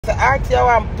The Theo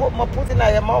and put my put in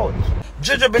your mouth.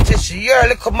 Juju British, your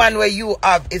little man where you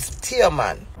have is Theo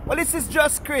man. Well, this is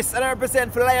just Chris and I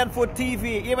represent for Lionfoot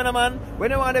TV. Even man, when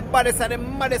you want the baddest and the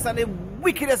maddest and the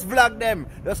wickedest vlog them,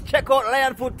 just check out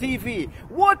Lionfoot TV.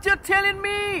 What you telling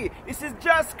me? This is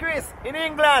just Chris in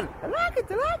England. I like it,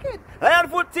 I like it.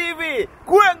 Lionfoot TV,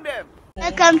 go on them.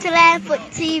 Welcome to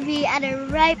Lionfoot TV at the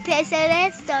right place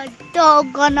and so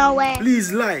don't go nowhere.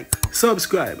 Please like,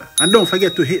 subscribe, and don't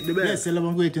forget to hit the bell. Yes,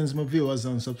 11 greetings, my viewers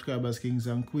and subscribers, kings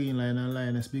and queen, lion and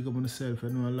lion. Speak up on yourself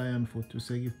and know Lionfoot to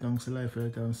say give thanks to life,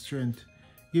 health and strength.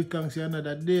 Give thanks to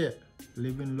another day.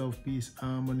 Live in love, peace,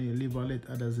 harmony. Live and let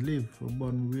others live. For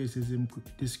born racism,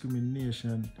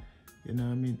 discrimination, you know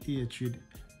what I mean, hatred,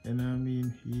 you know what I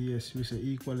mean. Yes, we say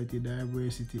equality,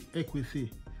 diversity, equity,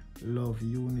 love,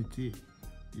 unity.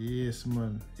 Yes,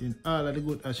 man. In all of the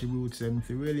good attributes, if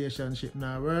the relationship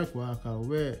not work, walk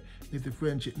away. If the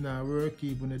friendship not work,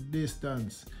 keep on a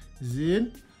distance.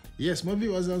 Zin? Yes, my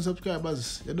viewers and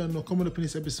subscribers, you don't know, coming up in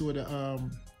this episode,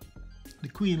 the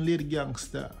Queen Lady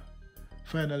Gangster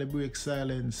finally breaks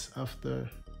silence after,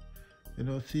 you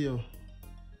know, Theo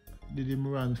did him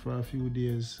run for a few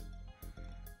days.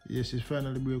 Yes, she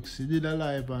finally broke. She did a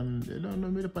live and, you don't know,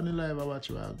 me up on the live I watch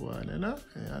her go on, you know?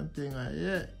 And thing like,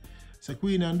 yeah. So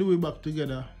Queen and Dewey back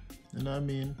together, you know what I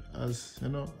mean? As you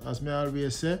know, as me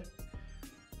always say,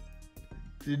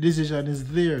 the decision is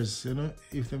theirs, you know.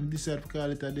 If them decide to call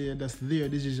it a day, that's their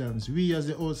decisions. We as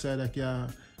the outsider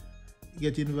can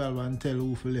get involved and tell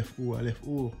who left who or left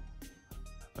who.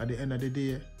 At the end of the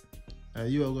day,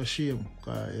 you are going to shame.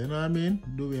 Cause, you know what I mean?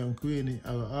 Dewey and Queenie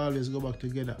are always go back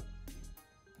together.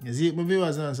 You see, my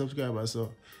viewers and subscribers,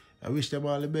 so I wish them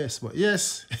all the best. But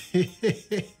yes,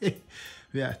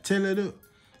 yeah, tell you,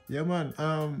 yeah man,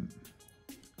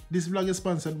 this vlog is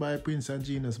sponsored by Prince and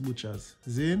Genius Butchers.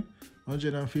 Zin,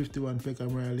 151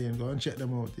 Peckham Lane. Go and check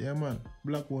them out. Yeah man,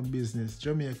 black-owned business,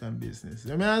 Jamaican business.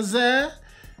 You know what I say?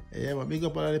 Yeah man, big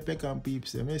up all the Peckham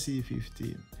peeps, them see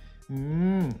 15.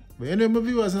 But anyway, my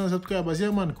viewers and subscribers,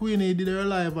 yeah man, Queenie did her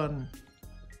live and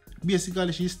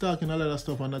basically she's talking a lot of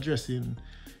stuff and addressing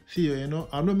Theo, you know.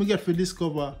 And when we get to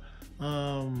discover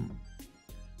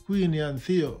Queenie and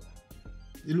Theo,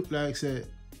 it look like say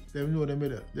them know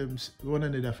them one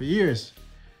another for years.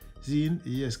 See,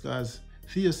 yes, cause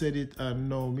Theo said it and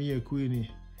now me and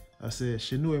Queenie, I say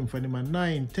she know him from him at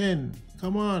 9, 10.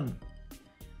 Come on.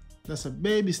 That's a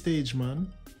baby stage,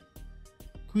 man.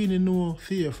 Queenie know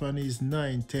Theo from his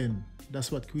 9, 10.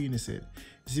 That's what Queenie said.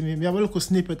 See me have a little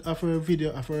snippet of her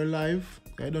video of her live.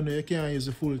 I don't know, you can't use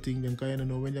the full thing then, because you don't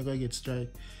know when you're gonna get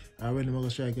strike. When I'm going to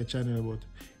strike a channel, but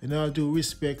in order to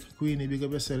respect Queenie, big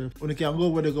up yourself. When you can go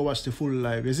over there, go watch the full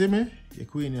live, you see me? You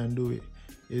Queenie and do it.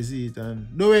 You see it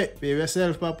and do it, behave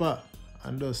yourself, Papa.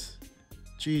 And just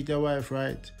treat your wife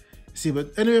right. See,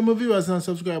 but anyway, my viewers and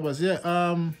subscribers, yeah,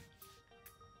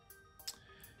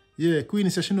 yeah, Queenie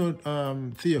says she know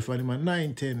Theo for him at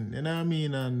 9, 10, you know what I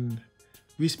mean? And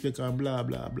respect and blah,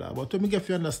 blah, blah. But to me, if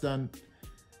you understand,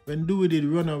 when Dewey did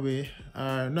run away,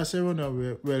 or not say run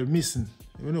away, well, missing.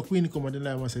 You know, Queenie come at the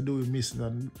live and say Dewey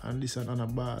missing and this and on a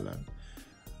ball.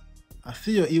 And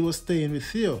Theo, he was staying with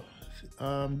Theo.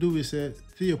 Dewey said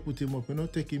Theo put him up, you know,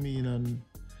 take him in and,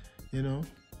 you know,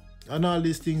 and all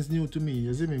these things new to me.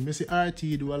 You see me? I say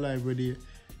RT do a live ready,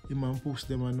 him and post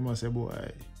them and I say,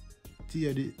 boy,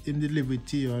 Theo, him did live with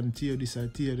Theo and Theo this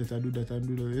and Theo that I do that and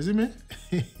do that. You see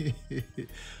me?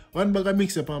 One bag of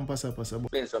mix up and pass.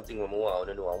 Been something we want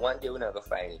to know, and one day we're not going to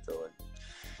find it out.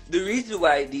 The reason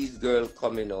why these girls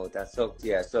coming out and suck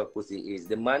tear, suck pussy is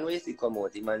the man where he come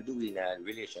out, the man doing a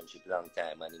relationship long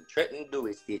time and he threatened to do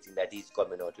it stating that he's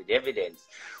coming out with evidence.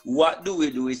 What do we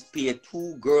do is pay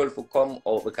 2 girls for come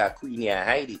out because Queenie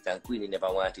hide it and Queenie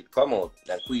never wanted to come out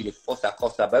and Queenie fuss a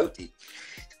cuss about it.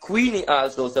 Queenie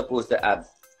also supposed to have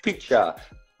picture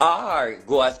or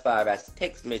go as far as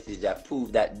text message that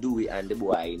prove that Dewey and the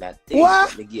boy in a thing.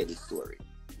 Let me give the story.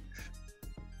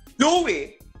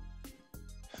 Dewey,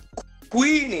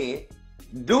 Queenie,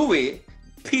 Dewey,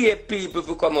 pay people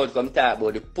to come out come talk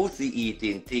about the pussy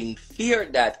eating thing. Fear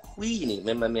that Queenie,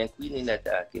 remember me and Queenie not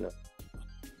talking, you know?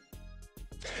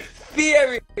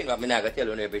 Fearing, I'm not gonna tell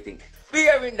you everything.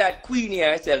 Fearing that Queenie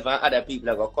herself and other people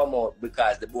are gonna come out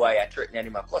because the boy are threatening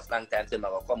him a cuss long time, so him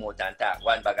gonna come out and talk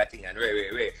one bag of thing and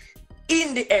ray.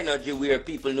 In the energy where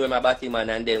people know him about him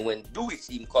and then when Dewey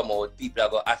see him come out, people are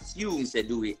gonna assume say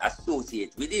Dewey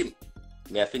associate with him.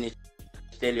 May I finish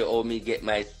tell you how me get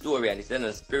my story, and it's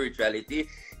not spirituality.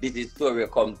 This is story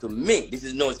come to me. This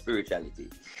is no spirituality.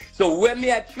 So when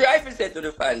me I try to say to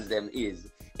the fans them is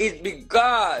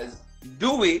because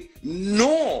do it,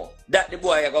 know that the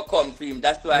boy gonna come for him.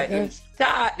 That's why him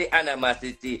start the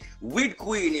animosity with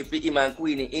Queenie for him and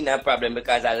Queenie in a problem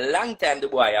because a long time the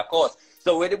boy a cause.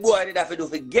 So when the boy did have to do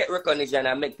for get recognition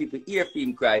and make people hear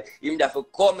him cry, him have to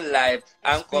come live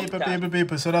and come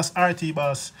people. So that's RT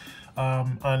boss.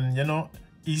 And you know,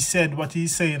 he said what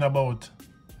he's saying about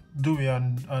Dewey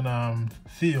and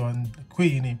Theo and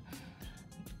Queenie.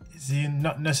 He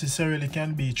not necessarily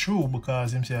can be true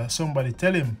because him say somebody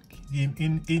tell him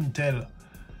in intel.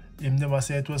 Him never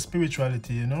say it was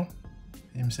spirituality, you know.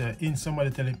 Him say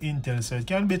somebody tell him intel, so it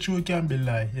can be true, it can be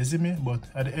lie. You see me? But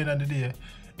at the end of the day,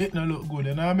 it not look good,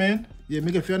 you know what I mean? Yeah,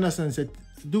 make if you understand that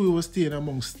Dewey was staying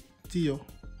amongst Theo.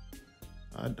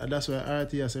 And that's why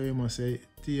RT as a must say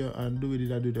Theo and Dewey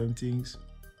did do them things.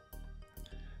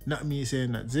 Not me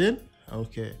saying that, Zen?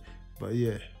 Okay. But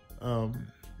yeah.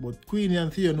 But Queenie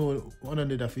and Theo know one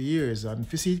another for years, and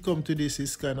if you see it come to this,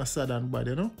 it's kind of sad and bad,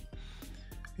 you know?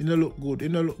 It don't look good.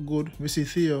 It don't look good. We see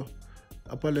Theo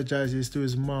apologizes to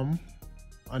his mom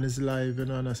on his live, you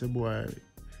know, and I say, boy,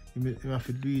 you have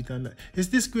to do it. And that. It's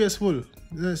disgraceful.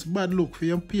 It's bad look for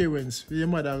your parents, for your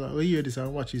mother who hear this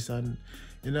and watch this, and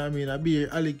you know what I mean? I be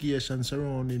allegations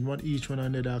surrounding each one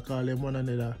another, call them one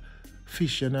another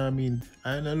fish, you know what I mean?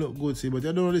 And it look good, see, but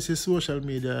you don't know this is social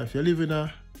media. If you live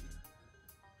in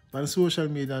on social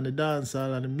media and the dance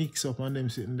hall and the mix up and them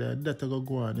sitting there, that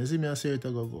go on. You see me, I say it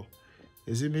go.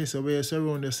 You see me? So when you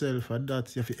surround yourself at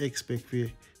that, you have to expect to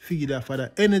feed off for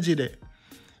that energy there.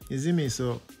 You see me?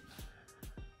 So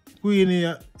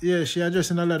Queenie, yeah, she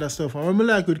addressing a lot of stuff. And what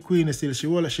I like with Queenie still,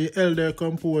 she held her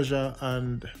composure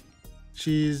and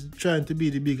she's trying to be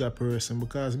the bigger person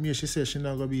because she said she's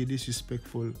not gonna be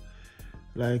disrespectful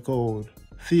like how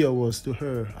Theo was to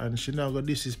her, and she not gonna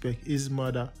disrespect his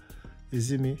mother. You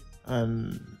see me?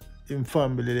 And in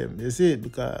family them. You see it?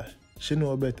 Because she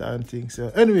know better and things. So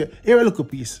anyway, here a little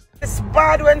piece. It's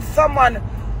bad when someone,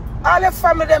 all your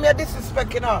family them you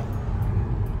disrespect, you know.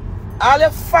 All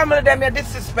your family them you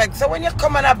disrespect. So when you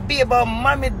come and be about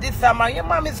mommy this and man, your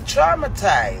mom is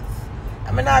traumatized.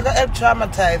 I mean, I got help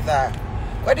traumatize her.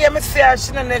 What do you say her?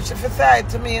 She don't know if she say it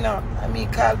to me, you know. I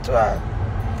mean, call to her.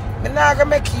 I'm not gonna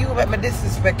make you make me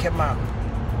disrespect your mom.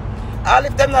 All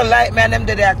if them not like me and them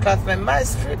did their classmate, my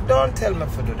spirit don't tell me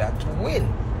to do that. Win.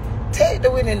 Take the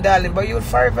winning, darling, but you'll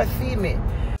forever see me.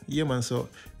 Yeah, man, so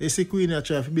you see Queenie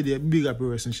try to be the bigger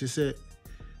person. She said,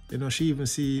 you know, she even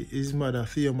see his mother,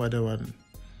 Theo mother,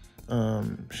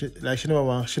 and she don't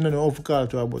know how to call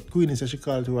to her, but Queenie said she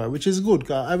called to her, which is good,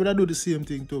 because I would do the same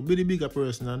thing too. Be the bigger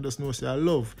person and just know, say, I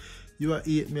love. You are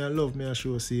hate me, I love me, I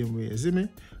show the same way. You see me?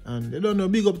 And they don't know,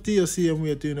 big up to you same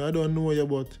way too, you know. I don't know you,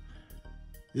 but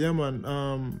yeah, man,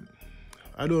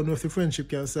 I don't know if the friendship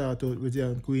can start out with you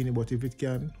and Queenie, but if it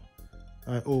can,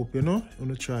 I hope, you know, I'm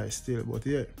gonna try still, but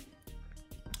yeah.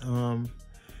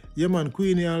 Yeah, man,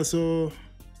 Queenie also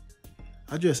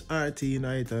address RT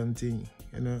night and thing,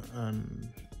 you know, and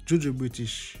Juju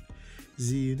British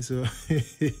zine, so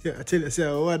I tell you,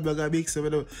 say, what bag of mix up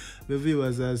the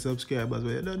viewers and subscribers, but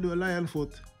you don't do a lion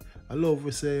foot. I love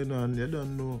what say, you know, and you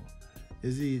don't know.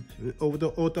 You see,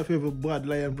 out of every bad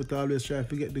lion foot, I always try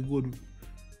to get the good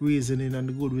reasoning and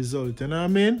the good result, you know what I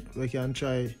mean? We can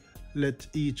try let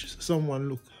someone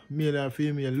look, male or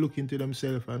female, look into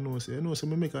themselves and know, say, you know, so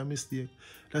I make a mistake.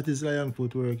 That is lion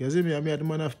foot work. You see me, I'm the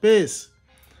man of pace.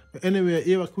 But anyway,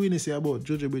 here what Queenie say about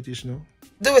Juju British now.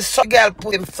 Do a suck girl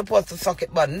put him supposed to suck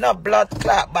it, but no blood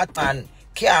clot Batman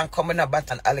can't come in a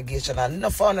Batman allegation and no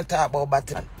fun to talk about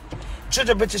Batman.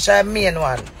 Juju British are main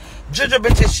one. Juju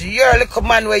British, your little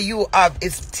man where you have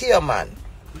is Theo man.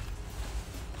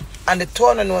 And the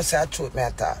tone knows say I truth me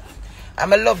at all. I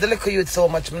love the little youth so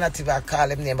much, I'm not even call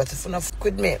him name, but if you don't fuck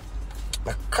with me,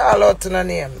 I call out to the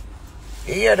name.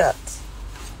 You hear that?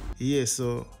 Yeah,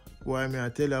 so boy, I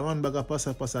tell you, one bag of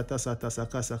pasa,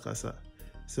 tasa, casa.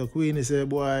 So Queenie say,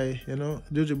 boy, you know,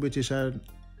 Juju British had,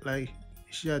 like,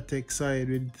 she had take side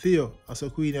with Theo. So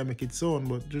Queenie make it sound,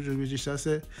 but Juju British I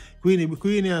say,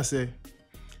 Queenie I say,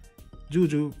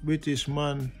 Juju British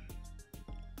man,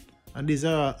 and these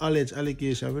are alleged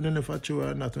allegations. We don't know if it's true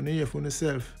or not. You hear for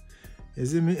yourself. You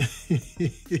see me?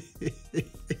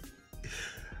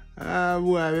 Ah,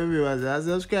 boy, viewers and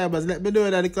subscribers, let me know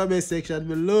in the comment section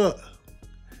below.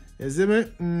 You see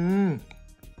me?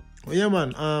 Well, yeah,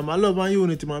 man, I love my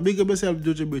unity, man. Big up yourself,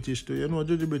 Juju British, too. You know,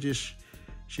 Juju British,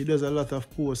 she does a lot of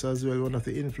posts as well, one of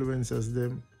the influencers,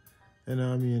 them. You know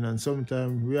what I mean? And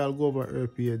sometimes we all go over her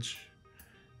page.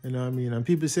 You know what I mean? And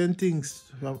people send things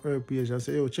from her page and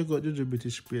say, yo, check out Juju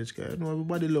British page. Cause, you know,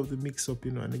 everybody love the mix up,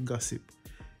 you know, and the gossip.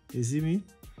 You see me?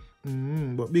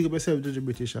 But big up yourself, Juju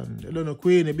British. And you don't know,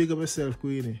 Queenie, big up yourself,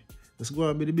 Queenie. let's go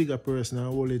and be the bigger person and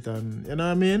hold it, and you know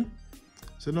what I mean?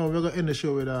 So now we're gonna end the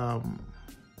show with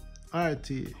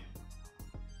RT.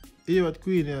 Hear what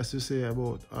Queenie has to say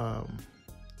about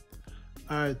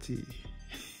RT.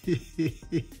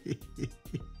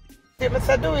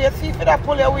 Mr. Do you see for that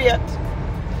pull your weight?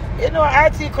 You know,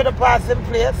 RT could have passed in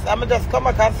place. I'm just come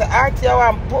back and say, RT,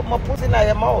 I want to put my pussy in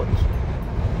your mouth.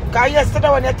 Because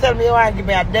yesterday when you tell me you want to give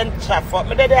me a denture fuck,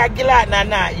 me did a gilat and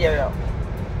not hear you.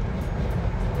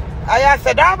 I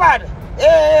said, how bad?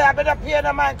 Hey, I better pay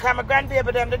no man because my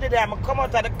grandbaby them did them. I come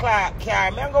out of the car.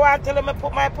 I'm going to tell them I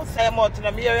put my pussy in your mouth. And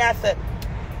I said,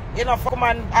 you know, fuck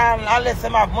man, unless I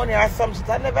have money or some shit,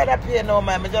 I never pay no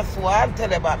man. I just want to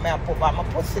tell you about me and put my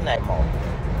pussy in your mouth.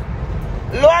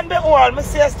 Lo and behold, I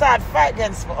say start fight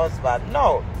against my husband.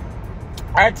 No.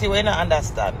 RT, we don't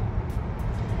understand.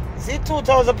 See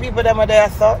 2,000 people them are there,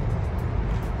 so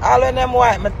all of them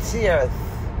wipe my tears.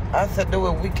 I said do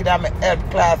it wicked, I'm a head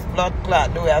class, blood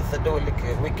clot, do it, I said do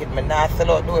it wicked, me not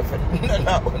sell out, do it for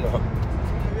no.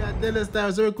 I tell the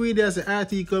story, so Queenie has an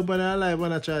RT company alive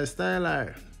and I try to style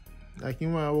her. Like you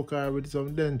want to work her with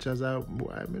some dentures, I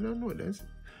don't know them.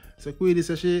 So Queenie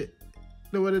said she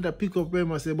nobody that pick up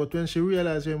them, I say, but when she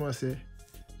realized them, I say,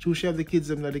 she have the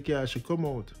kids in the car, she come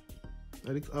out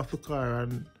of the car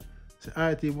and say,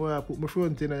 RT, boy, I put my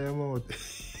front in your mouth.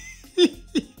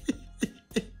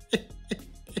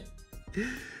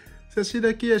 So she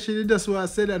don't care, she just want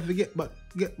to say that to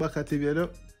get back at him, you know.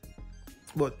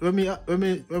 But when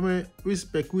me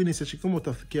respect Queenie, so she come out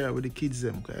of the car with the kids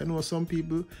them. Cause I know some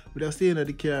people would have stayed in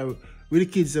the car with the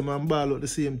kids them and ball out the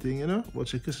same thing, you know. But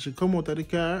she come out of the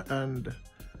car and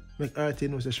make RT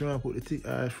know so she want to put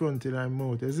the front in her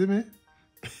mouth, you see me?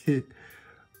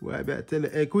 Well, I better tell you,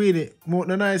 hey Queenie, more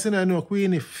than nice, and I know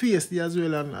Queenie feisty as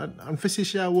well and face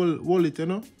she hold it, you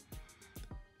know.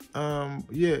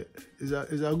 Yeah, it's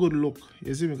a good look.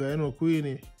 You see me, because I know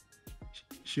Queenie,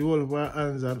 she hold her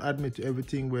hands and admit to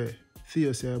everything where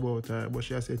Theo say about her, but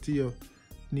she has said Theo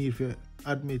need to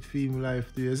admit film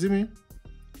life to you. You see me?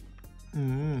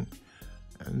 And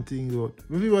things out.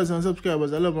 My viewers and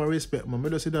subscribers, I love and respect, man. I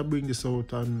just say that bring this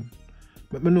out and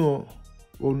let me know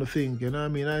what you think. You know what I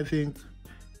mean? I think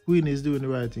Queenie is doing the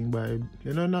right thing by,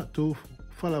 you know, not to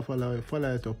follow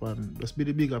it up and just be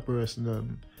the bigger person,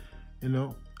 and, you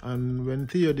know. And when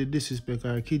Theo did disrespect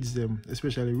our kids, them,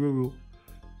 especially Ruru,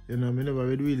 you know, I never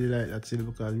really like that still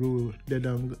because Ruru dead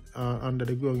under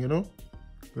the ground, you know.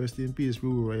 Rest in peace,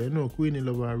 Ruru, right? You know, Queenie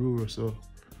love our Ruru, so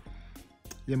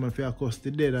yeah, man, for course the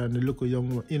dead and the look of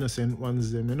young innocent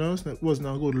ones, them, you know. It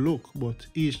wasn't a good look, but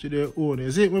each to their own.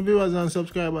 You see, my viewers and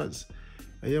subscribers.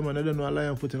 Yeah, man, I don't know a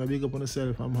lion putting a big up on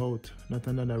myself. I'm out. Not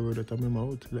another road that I'm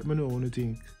out. Let me know what you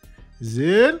think.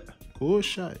 Zen, go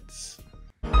shots.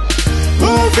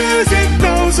 Who feels it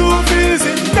knows, who feels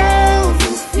it knows.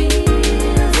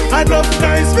 I love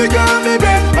nice, we got me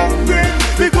bed hungry.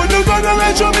 We couldn't go to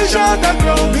let you me shot that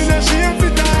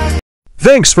close.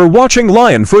 Thanks for watching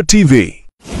Lionfoot TV.